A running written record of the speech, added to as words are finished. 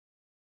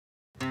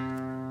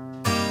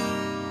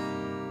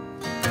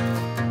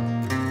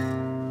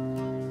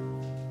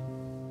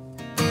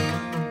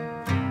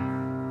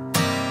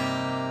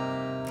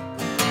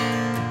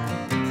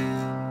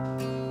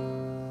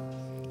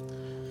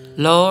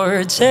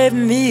Lord, save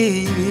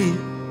me.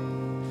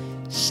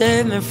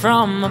 Save me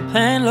from my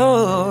pain,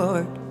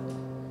 Lord.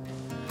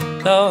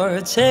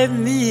 Lord, save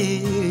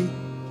me.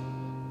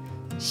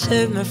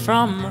 Save me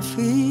from my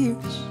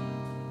fears.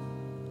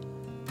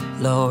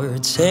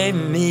 Lord, save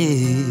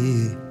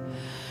me.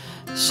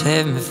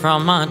 Save me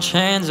from my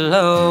chains,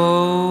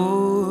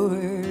 Lord.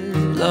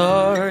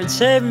 Lord,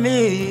 save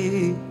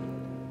me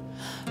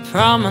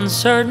from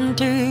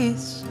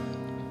uncertainties.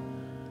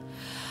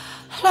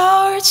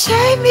 Lord,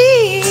 save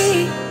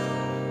me.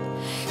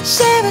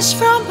 Save us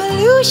from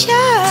pollution.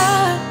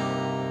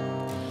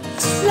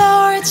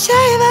 Lord,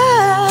 save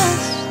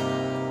us.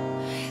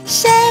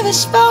 Save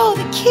us for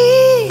the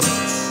kids.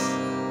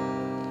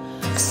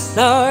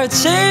 Lord,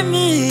 save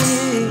me.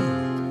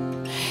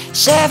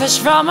 Save us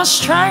from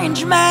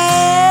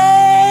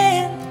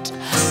estrangement.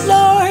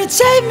 Lord,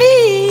 save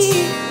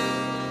me.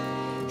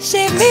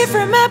 Save me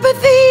from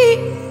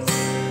apathy.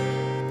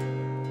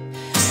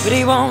 But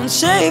He won't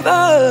save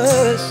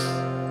us.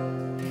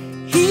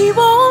 He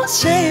won't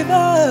save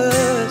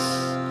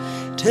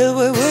us till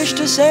we wish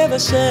to save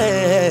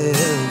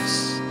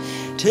ourselves,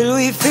 till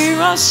we fear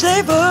our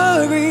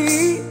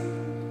slavery.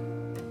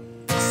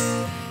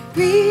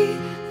 Be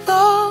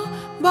the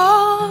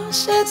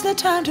boss, it's the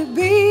time to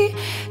be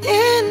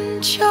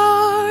in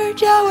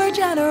charge. Our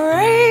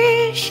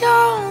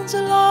generations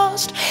are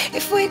lost.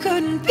 If we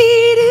couldn't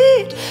beat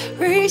it,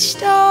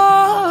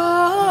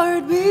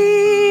 restart.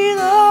 Be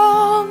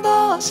the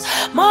boss.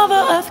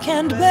 Mother Earth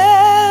can't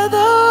bear the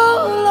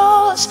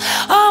loss.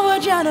 Our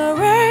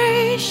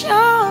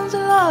generations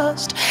are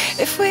lost.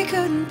 If we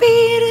couldn't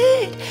beat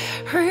it,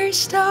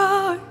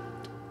 restart.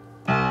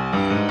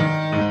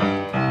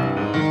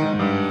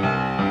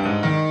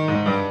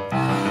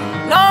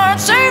 Lord,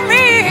 save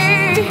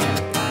me.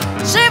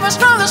 Save us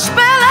from the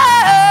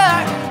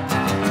speller.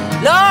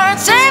 Lord,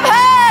 save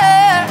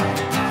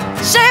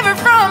her. Save her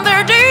from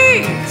their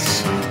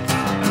deeds.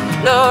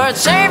 Lord,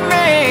 save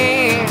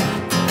me.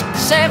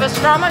 Save us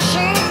from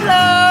machines,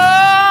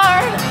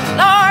 Lord.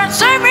 Lord,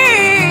 save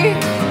me.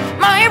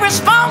 My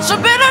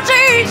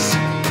irresponsibilities.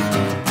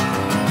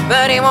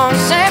 But He won't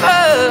save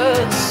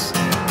us.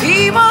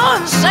 He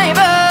won't save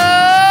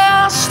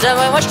us till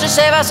we wish to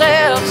save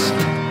ourselves,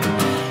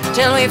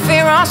 till we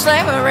fear our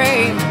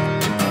slavery.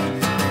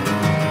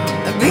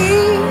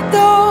 Be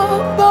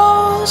the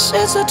boss,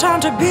 it's the time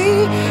to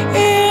be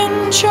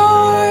in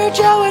charge.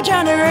 Our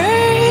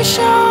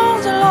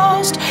generations are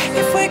lost.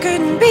 If we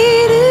couldn't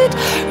beat it,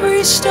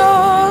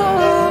 restart.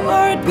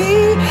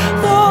 Be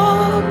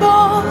the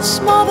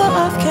boss. Mother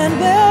Earth can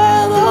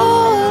bear the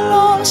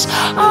loss.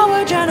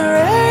 Our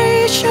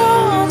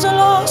generations are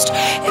lost.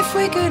 If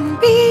we couldn't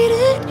beat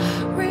it,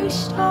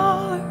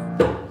 restart.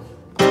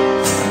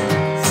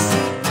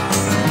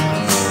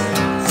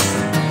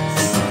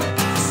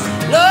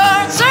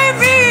 Lord, save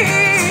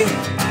me.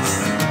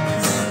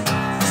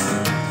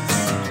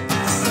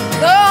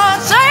 Lord,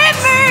 save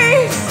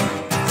me.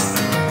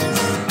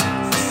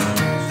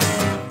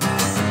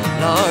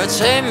 Lord,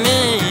 save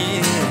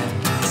me.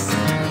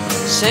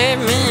 Save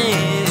me.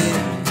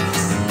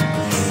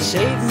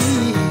 Save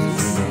me.